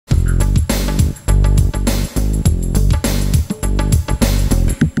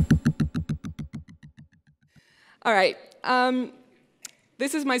All right.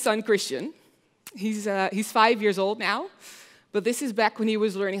 This is my son, Christian. He's 5 years old now, but this is back when he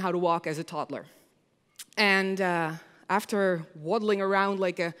was learning how to walk as a toddler. And after waddling around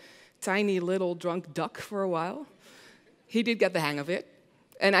like a tiny little drunk duck for a while, he did get the hang of it.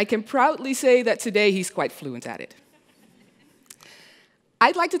 And I can proudly say that today he's quite fluent at it.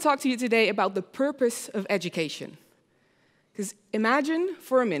 I'd like to talk to you today about the purpose of education. Because imagine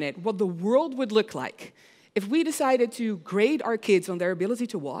for a minute what the world would look like if we decided to grade our kids on their ability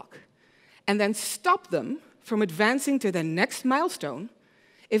to walk and then stop them from advancing to the next milestone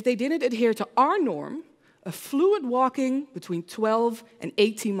if they didn't adhere to our norm of fluid walking between 12 and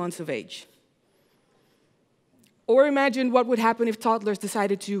 18 months of age. Or imagine what would happen if toddlers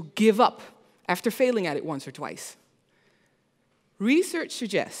decided to give up after failing at it once or twice. Research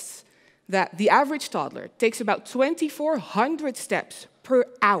suggests that the average toddler takes about 2,400 steps per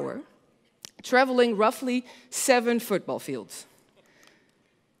hour, traveling roughly 7 football fields.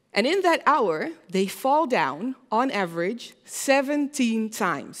 And in that hour, they fall down, on average, 17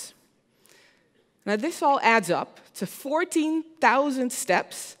 times. Now, this all adds up to 14,000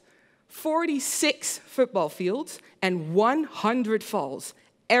 steps, 46 football fields, and 100 falls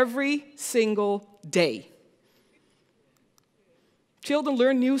every single day. Children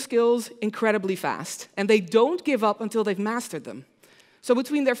learn new skills incredibly fast, and they don't give up until they've mastered them. So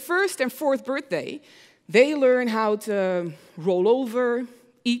between their 1st and 4th birthday, they learn how to roll over,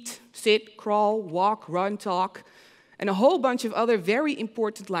 eat, sit, crawl, walk, run, talk, and a whole bunch of other very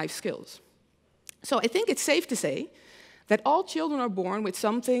important life skills. So I think it's safe to say that all children are born with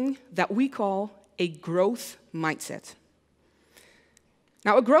something that we call a growth mindset.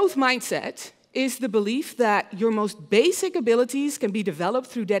 Now, a growth mindset is the belief that your most basic abilities can be developed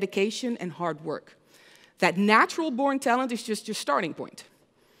through dedication and hard work. That natural-born talent is just your starting point.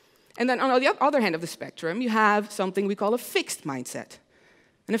 And then on the other hand of the spectrum, you have something we call a fixed mindset.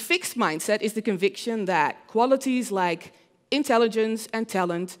 And a fixed mindset is the conviction that qualities like intelligence and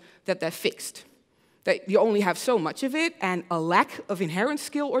talent, that they're fixed. That you only have so much of it, and a lack of inherent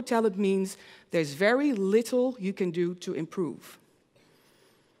skill or talent means there's very little you can do to improve.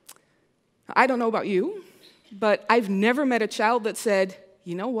 I don't know about you, but I've never met a child that said,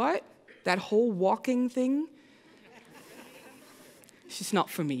 you know what, that whole walking thing, it's just not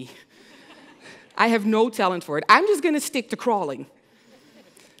for me. I have no talent for it. I'm just going to stick to crawling.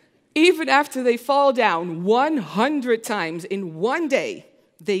 Even after they fall down 100 times in one day,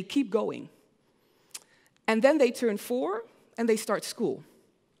 they keep going. And then they turn 4 and they start school.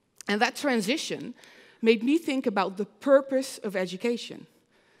 And that transition made me think about the purpose of education.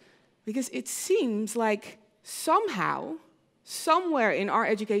 Because it seems like somehow, somewhere in our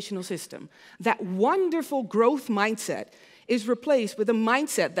educational system, that wonderful growth mindset is replaced with a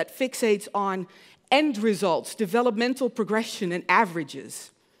mindset that fixates on end results, developmental progression, and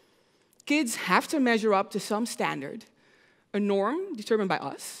averages. Kids have to measure up to some standard, a norm determined by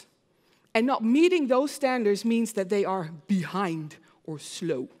us, and not meeting those standards means that they are behind or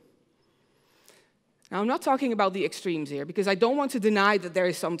slow. Now, I'm not talking about the extremes here, because I don't want to deny that there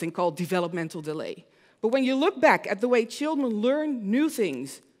is something called developmental delay. But when you look back at the way children learn new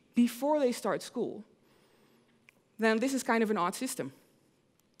things before they start school, then this is kind of an odd system.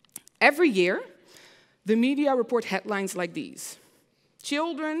 Every year, the media report headlines like these.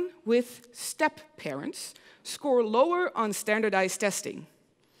 Children with step parents score lower on standardized testing.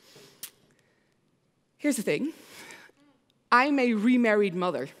 Here's the thing. I'm a remarried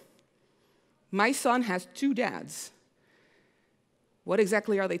mother. My son has 2 dads. What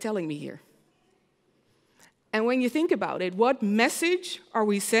exactly are they telling me here? And when you think about it, what message are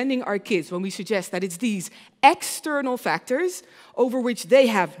we sending our kids when we suggest that it's these external factors over which they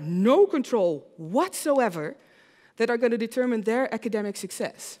have no control whatsoever that are going to determine their academic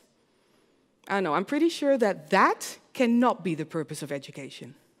success? I know, I'm pretty sure that that cannot be the purpose of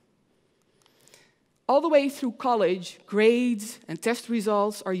education. All the way through college, grades and test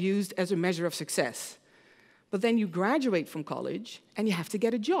results are used as a measure of success. But then you graduate from college and you have to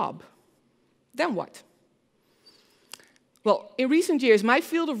get a job. Then what? Well, in recent years, my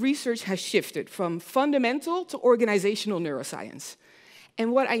field of research has shifted from fundamental to organizational neuroscience.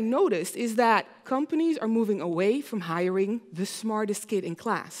 And what I noticed is that companies are moving away from hiring the smartest kid in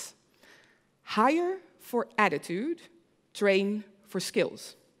class. Hire for attitude, train for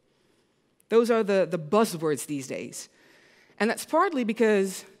skills. Those are the buzzwords these days. And that's partly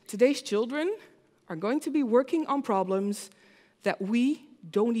because today's children are going to be working on problems that we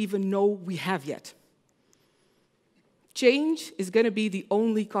don't even know we have yet. Change is going to be the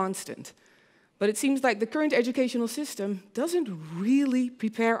only constant. But it seems like the current educational system doesn't really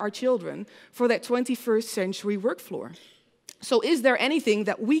prepare our children for that 21st century work floor. So is there anything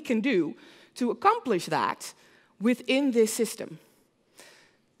that we can do to accomplish that within this system?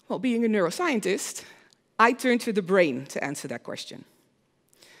 Well, being a neuroscientist, I turn to the brain to answer that question.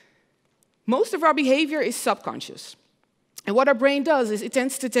 Most of our behavior is subconscious. And what our brain does is it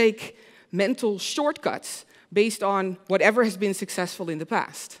tends to take mental shortcuts based on whatever has been successful in the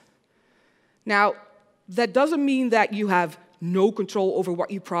past. Now, that doesn't mean that you have no control over what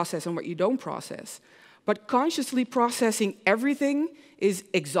you process and what you don't process, but consciously processing everything is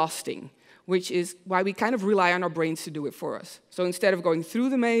exhausting, which is why we kind of rely on our brains to do it for us. So instead of going through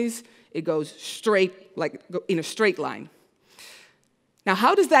the maze, it goes straight, like in a straight line. Now,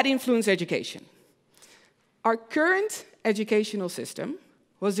 how does that influence education? Our current educational system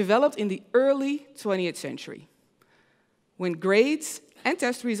was developed in the early 20th century, when grades and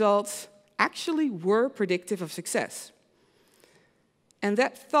test results actually were predictive of success. And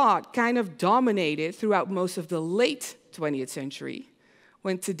that thought kind of dominated throughout most of the late 20th century,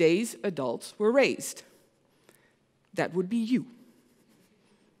 when today's adults were raised. That would be you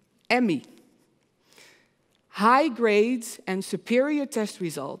and me. High grades and superior test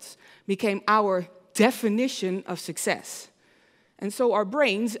results became our definition of success. And so our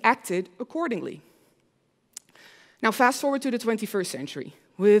brains acted accordingly. Now, fast forward to the 21st century,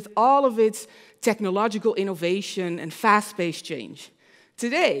 with all of its technological innovation and fast-paced change.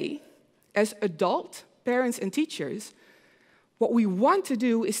 Today, as adult parents and teachers, what we want to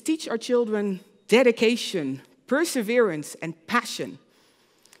do is teach our children dedication, perseverance, and passion.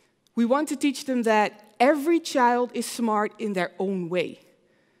 We want to teach them that every child is smart in their own way,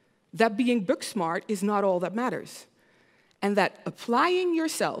 that being book smart is not all that matters, and that applying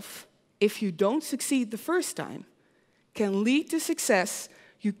yourself, if you don't succeed the first time, can lead to success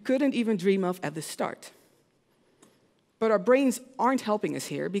you couldn't even dream of at the start. But our brains aren't helping us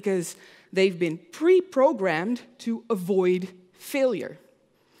here because they've been pre-programmed to avoid failure.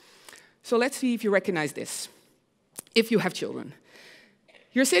 So let's see if you recognize this, if you have children.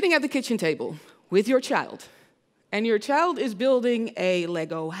 You're sitting at the kitchen table with your child, and your child is building a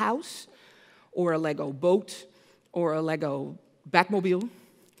Lego house, or a Lego boat, or a Lego Batmobile,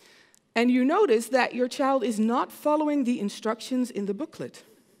 and you notice that your child is not following the instructions in the booklet.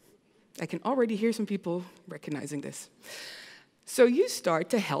 I can already hear some people recognizing this. So you start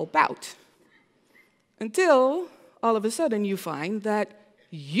to help out, until all of a sudden you find that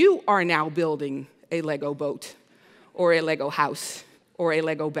you are now building a Lego boat, or a Lego house, or a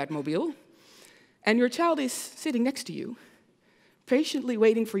Lego Batmobile, and your child is sitting next to you, patiently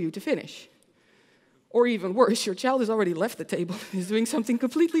waiting for you to finish. Or even worse, your child has already left the table and is doing something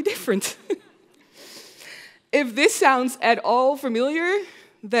completely different. If this sounds at all familiar,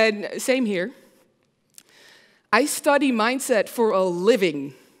 then same here. I study mindset for a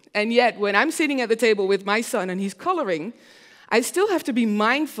living, and yet when I'm sitting at the table with my son and he's coloring, I still have to be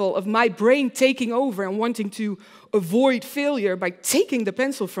mindful of my brain taking over and wanting to avoid failure by taking the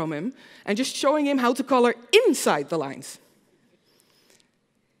pencil from him and just showing him how to color inside the lines.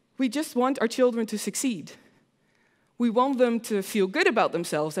 We just want our children to succeed. We want them to feel good about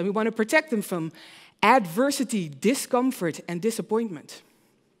themselves, and we want to protect them from adversity, discomfort, and disappointment.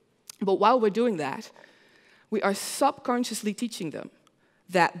 But while we're doing that, we are subconsciously teaching them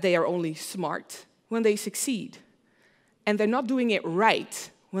that they are only smart when they succeed, and they're not doing it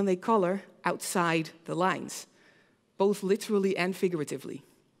right when they color outside the lines, both literally and figuratively.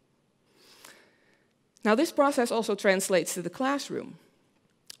 Now, this process also translates to the classroom.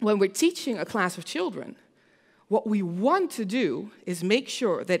 When we're teaching a class of children, what we want to do is make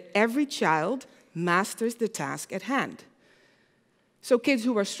sure that every child masters the task at hand. So kids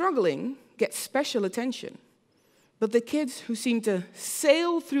who are struggling get special attention, but the kids who seem to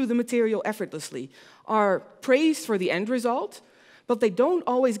sail through the material effortlessly are praised for the end result, but they don't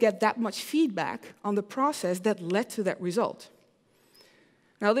always get that much feedback on the process that led to that result.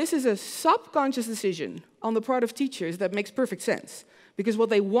 Now, this is a subconscious decision on the part of teachers that makes perfect sense, because what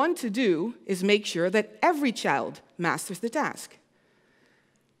they want to do is make sure that every child masters the task.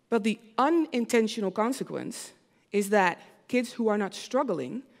 But the unintentional consequence is that kids who are not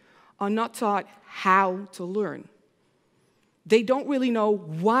struggling are not taught how to learn. They don't really know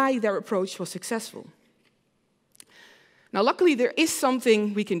why their approach was successful. Now, luckily, there is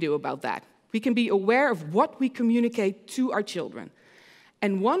something we can do about that. We can be aware of what we communicate to our children.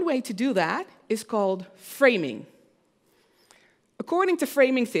 And one way to do that is called framing. According to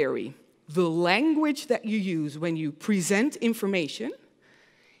framing theory, the language that you use when you present information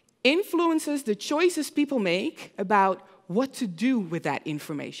influences the choices people make about what to do with that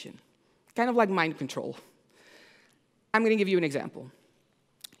information. kind of like mind control. I'm going to give you an example.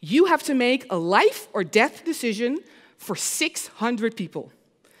 You have to make a life or death decision for 600 people.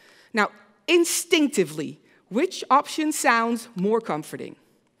 Now, instinctively, which option sounds more comforting?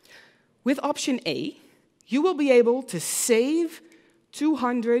 With option A, you will be able to save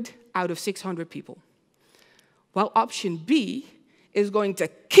 200 out of 600 people, while option B is going to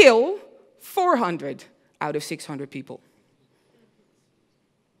kill 400 out of 600 people.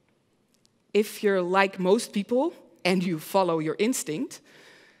 If you're like most people and you follow your instinct,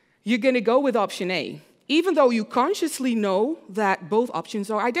 you're going to go with option A, even though you consciously know that both options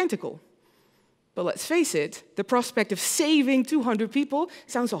are identical. But let's face it, the prospect of saving 200 people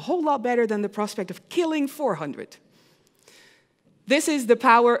sounds a whole lot better than the prospect of killing 400. This is the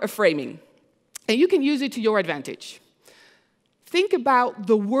power of framing, and you can use it to your advantage. Think about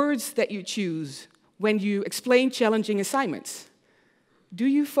the words that you choose when you explain challenging assignments. Do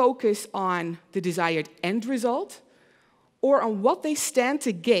you focus on the desired end result or on what they stand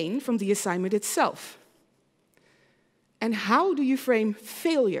to gain from the assignment itself? And how do you frame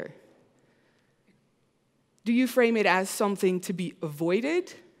failure? Do you frame it as something to be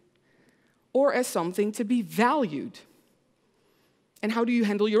avoided or as something to be valued? And how do you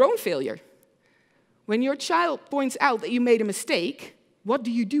handle your own failure? When your child points out that you made a mistake, what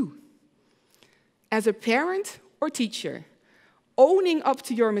do you do? As a parent or teacher, owning up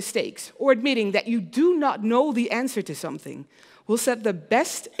to your mistakes or admitting that you do not know the answer to something will set the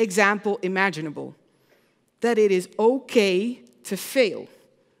best example imaginable, that it is okay to fail.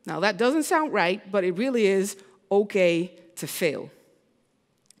 Now, that doesn't sound right, but it really is okay to fail.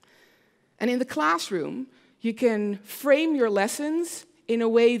 And in the classroom, you can frame your lessons in a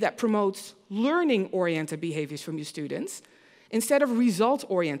way that promotes learning-oriented behaviors from your students instead of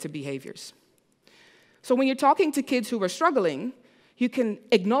result-oriented behaviors. So when you're talking to kids who are struggling, you can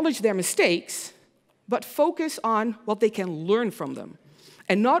acknowledge their mistakes, but focus on what they can learn from them,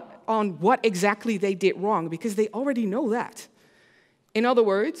 and not on what exactly they did wrong, because they already know that. In other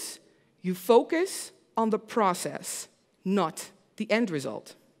words, you focus on the process, not the end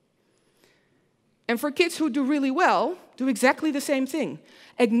result. And for kids who do really well, do exactly the same thing.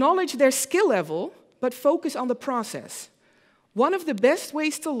 Acknowledge their skill level, but focus on the process. One of the best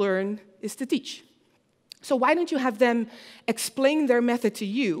ways to learn is to teach. So why don't you have them explain their method to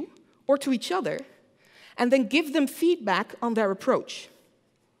you or to each other, and then give them feedback on their approach?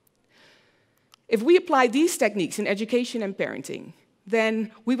 If we apply these techniques in education and parenting,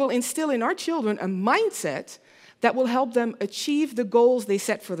 then we will instill in our children a mindset that will help them achieve the goals they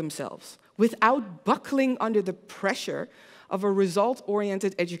set for themselves without buckling under the pressure of a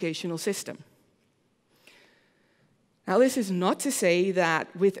result-oriented educational system. Now, this is not to say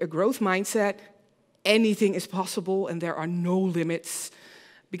that with a growth mindset, anything is possible and there are no limits,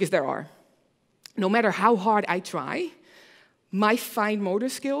 because there are. No matter how hard I try, my fine motor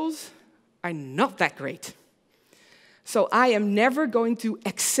skills are not that great. So I am never going to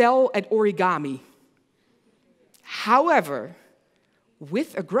excel at origami. However,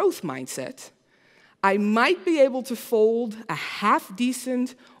 with a growth mindset, I might be able to fold a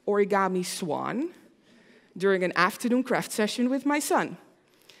half-decent origami swan during an afternoon craft session with my son.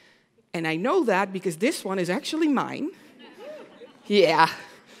 And I know that because this one is actually mine. Yeah,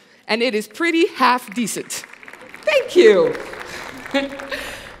 and it is pretty half-decent. Thank you.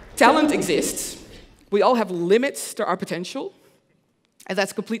 Talent exists. We all have limits to our potential, and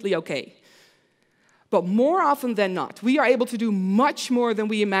that's completely okay. But more often than not, we are able to do much more than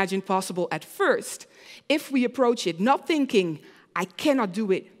we imagined possible at first if we approach it not thinking, I cannot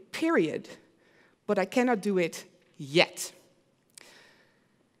do it, period, but I cannot do it yet.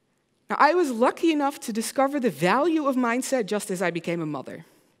 Now, I was lucky enough to discover the value of mindset just as I became a mother.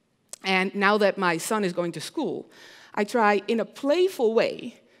 And now that my son is going to school, I try in a playful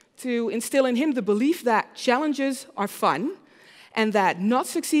way to instill in him the belief that challenges are fun and that not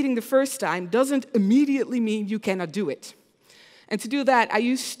succeeding the first time doesn't immediately mean you cannot do it. And to do that, I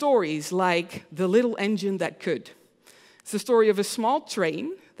use stories like The Little Engine That Could. It's the story of a small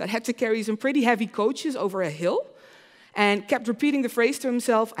train that had to carry some pretty heavy coaches over a hill and kept repeating the phrase to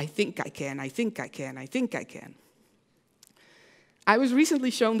himself, I think I can, I think I can, I think I can. I was recently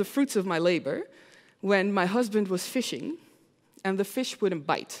shown the fruits of my labor when my husband was fishing and the fish wouldn't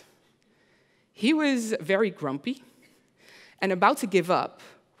bite. He was very grumpy and about to give up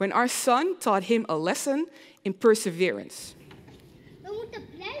when our son taught him a lesson in perseverance. We moeten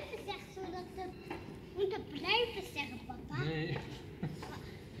blijven zeggen, zodat we moeten blijven zeggen, papa. Nee.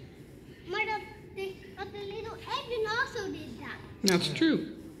 Maar dat the little engine also did that. That's true.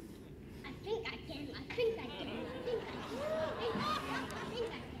 I think I can, I think I can, I think I can, I think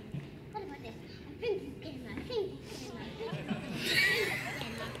I can.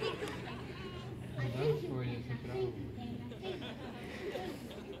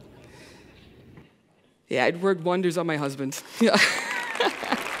 Yeah, it worked wonders on my husband. Yeah.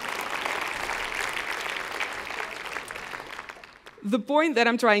 The point that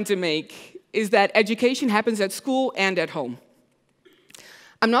I'm trying to make is that education happens at school and at home.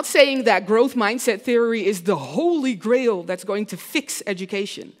 I'm not saying that growth mindset theory is the holy grail that's going to fix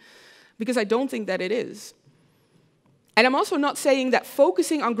education, because I don't think that it is. And I'm also not saying that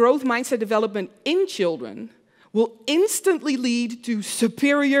focusing on growth mindset development in children will instantly lead to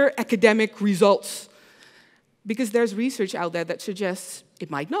superior academic results, because there's research out there that suggests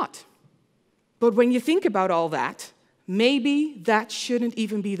it might not. But when you think about all that, maybe that shouldn't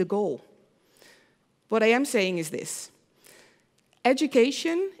even be the goal. What I am saying is this: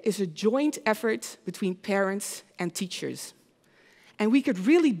 education is a joint effort between parents and teachers. And we could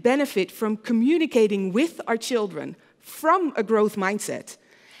really benefit from communicating with our children from a growth mindset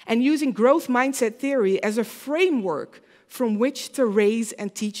and using growth mindset theory as a framework from which to raise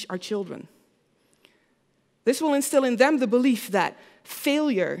and teach our children. This will instill in them the belief that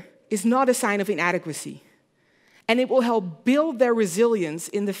failure is not a sign of inadequacy, and it will help build their resilience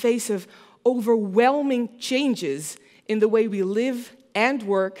in the face of overwhelming changes in the way we live and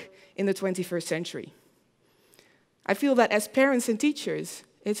work in the 21st century. I feel that as parents and teachers,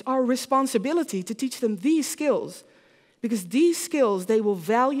 it's our responsibility to teach them these skills, because these skills they will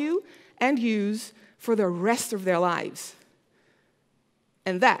value and use for the rest of their lives.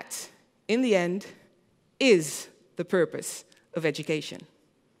 And that, in the end, is the purpose of education.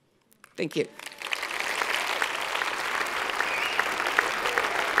 Thank you.